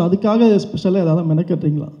 ஸோ அதுக்காக ஸ்பெஷலாக ஏதாவது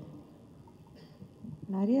மெனக்கட்டுறீங்களா?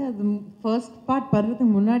 நிறைய அது ஃபர்ஸ்ட் பார்ட் பண்ணுறதுக்கு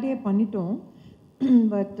முன்னாடியே பண்ணிட்டோம்.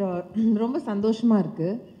 பட் ரொம்ப சந்தோஷமாக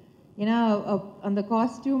இருக்குது. ஏன்னா அந்த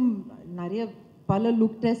காஸ்டியூம் நிறைய பல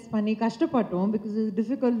லுக் டெஸ்ட் பண்ணி கஷ்டப்பட்டோம். Because it's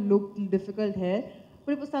difficult look, difficult hair.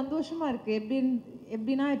 But இப்போ சந்தோஷமாக இருக்குது.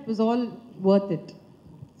 எப்படின்னா it was all worth it.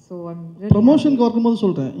 So ப்ரொமோஷனுக்கு வரும்போது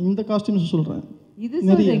சொல்கிறேன், இந்த காஸ்டியூம்ஸ் சொல்கிறேன். இது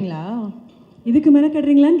சொல்கிறீங்களா? இதுக்கு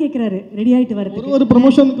மெனக்கட்டுறீங்களான்னு கேட்குறாரு ரெடி ஆகிட்டு வரது. ஒரு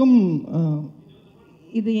ப்ரொமோஷனுக்கும்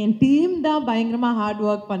இது என் டீம் தான் பயங்கரமாக ஹார்ட்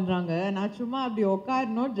ஒர்க் பண்ணுறாங்க. நான் சும்மா அப்படி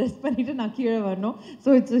உட்காரணும், ட்ரெஸ் பண்ணிவிட்டு நான் கீழே வரணும். So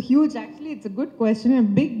it's a huge, actually it's a good question.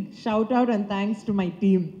 And big shout out and thanks to my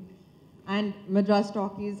team and Madras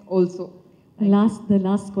talkies also. The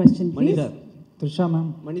last question money sir, Trisha ma'am.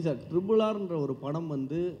 Money sir, ட்ரிபிள்ஆர்ன்ற ஒரு படம்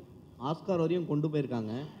வந்து ஆஸ்கார் வரையும் கொண்டு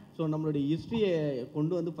போயிருக்காங்க. ஸோ நம்மளுடைய ஹிஸ்ட்ரியை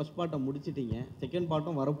கொண்டு வந்து ஃபர்ஸ்ட் பார்ட்டை முடிச்சிட்டிங்க, செகண்ட்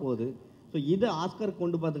பார்ட்டும் வரப்போகுது. ஸோ இது ஆஸ்கார்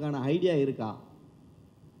கொண்டு போகிறதுக்கான ஐடியா இருக்கா?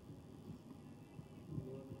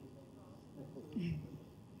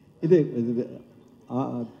 இது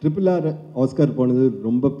RRR ஆஸ்கார் போனது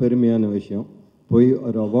ரொம்ப பெருமையான விஷயம். போய்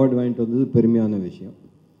ஒரு அவார்டு வாங்கிட்டு வந்தது பெருமையான விஷயம்.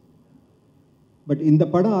 பட் இந்த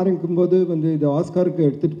படம் ஆரம்பிக்கும்போது வந்து இது ஆஸ்காருக்கு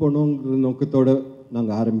எடுத்துகிட்டு போகணுங்கிற நோக்கத்தோடு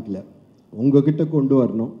நாங்கள் ஆரம்பிக்கல. உங்ககிட்ட கொண்டு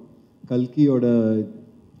வரணும். கல்கியோட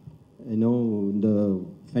இந்த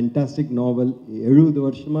ஃபென்டாஸ்டிக் நாவல் 70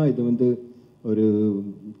 வருஷமாக இது வந்து ஒரு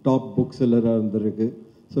டாப் புக் செல்லராக இருந்திருக்கு.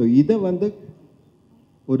 ஸோ இதை வந்து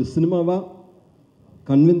ஒரு சினிமாவாக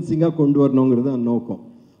கன்வின்சிங்காக கொண்டு வரணுங்கிறது அந்த நோக்கம்.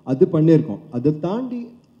 அது பண்ணியிருக்கோம். அதை தாண்டி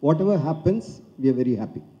what ever happens we are very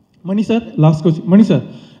happy. Money sir, last question. Money sir,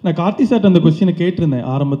 நான் கார்த்தி சார் அந்த கொஸ்டினை கேட்டிருந்தேன்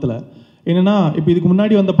ஆரம்பத்தில். என்னென்னா, இப்போ இதுக்கு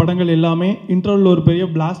முன்னாடி வந்த படங்கள் எல்லாமே இன்ட்ரோவில் ஒரு பெரிய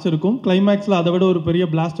பிளாஸ்ட் இருக்கும், கிளைமேக்ஸில் அதை விட ஒரு பெரிய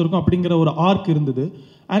பிளாஸ்ட் இருக்கும், அப்படிங்கிற ஒரு ஆர்க் இருந்தது.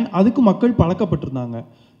 அண்ட் அதுக்கு மக்கள் பழக்கப்பட்டிருந்தாங்க.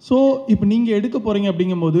 ஸோ இப்போ நீங்கள் எடுக்க போகிறீங்க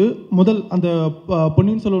அப்படிங்கும்போது, முதல் அந்த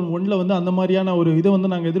பொன்னியின் செல்வன் 1ல் வந்து அந்த மாதிரியான ஒரு இதை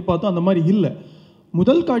வந்து நாங்கள் எதிர்பார்த்தோம். அந்த மாதிரி இல்லை.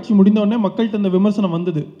 முதல் காட்சி முடிந்தவுடனே மக்கள்கிட்ட அந்த விமர்சனம்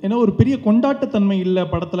வந்தது. ஏன்னா ஒரு பெரிய கொண்டாட்டத்தன்மை இல்லை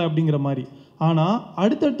படத்தில் அப்படிங்கிற மாதிரி. ஆனால்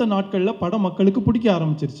அடுத்தடுத்த நாட்களில் படம் மக்களுக்கு பிடிக்க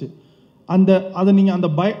ஆரம்பிச்சிருச்சு. அதை நீங்கள்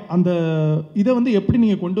அந்த இதை வந்து எப்படி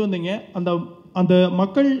நீங்கள் கொண்டு வந்தீங்க? அந்த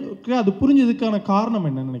மக்களுக்கு அது புரிஞ்சதுக்கான காரணம்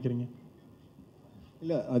என்ன நினைக்கிறீங்க?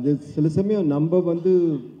 இல்லை, அது சில சமயம் நம்ம வந்து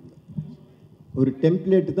ஒரு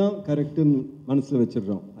டெம்ப்ளேட்டு தான் கரெக்டுன்னு மனசில்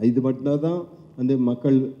வச்சிடுறோம். இது மட்டும்தான் தான் வந்து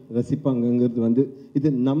மக்கள் ரசிப்பாங்கங்கிறது வந்து இது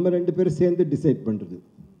நம்ம 2 பேரும் சேர்ந்து டிசைட் பண்ணுறது.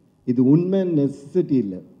 இது உண்மை நெசசிட்டி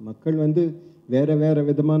இல்லை. மக்கள் வந்து வேறு வேறு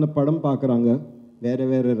விதமான படம் பார்க்குறாங்க. வேறு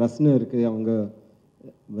வேறு ரசனை இருக்குது. அவங்க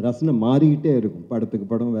ரசனை மாறிக்கிட்டே இருக்கும். படத்துக்கு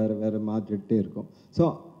படம் வேறு வேறு மாற்றிக்கிட்டே இருக்கும். ஸோ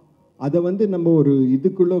அதை வந்து நம்ம ஒரு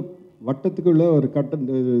இதுக்குள்ளே வட்டத்துக்குள்ளே ஒரு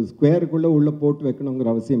ஸ்கொயருக்குள்ளே உள்ளே போட்டு வைக்கணுங்கிற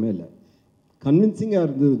அவசியமே இல்லை. கன்வின்சிங்காக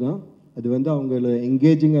இருந்ததுன்னா, அது வந்து அவங்கள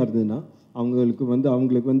என்கேஜிங்காக இருந்ததுன்னா, அவங்களுக்கு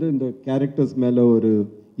வந்து இந்த கேரக்டர்ஸ் மேலே ஒரு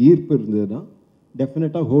ஈர்ப்பு இருந்ததுன்னா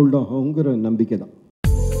டெஃபினட்டாக ஹோல்ட் ஆகுங்கிற நம்பிக்கை தான்.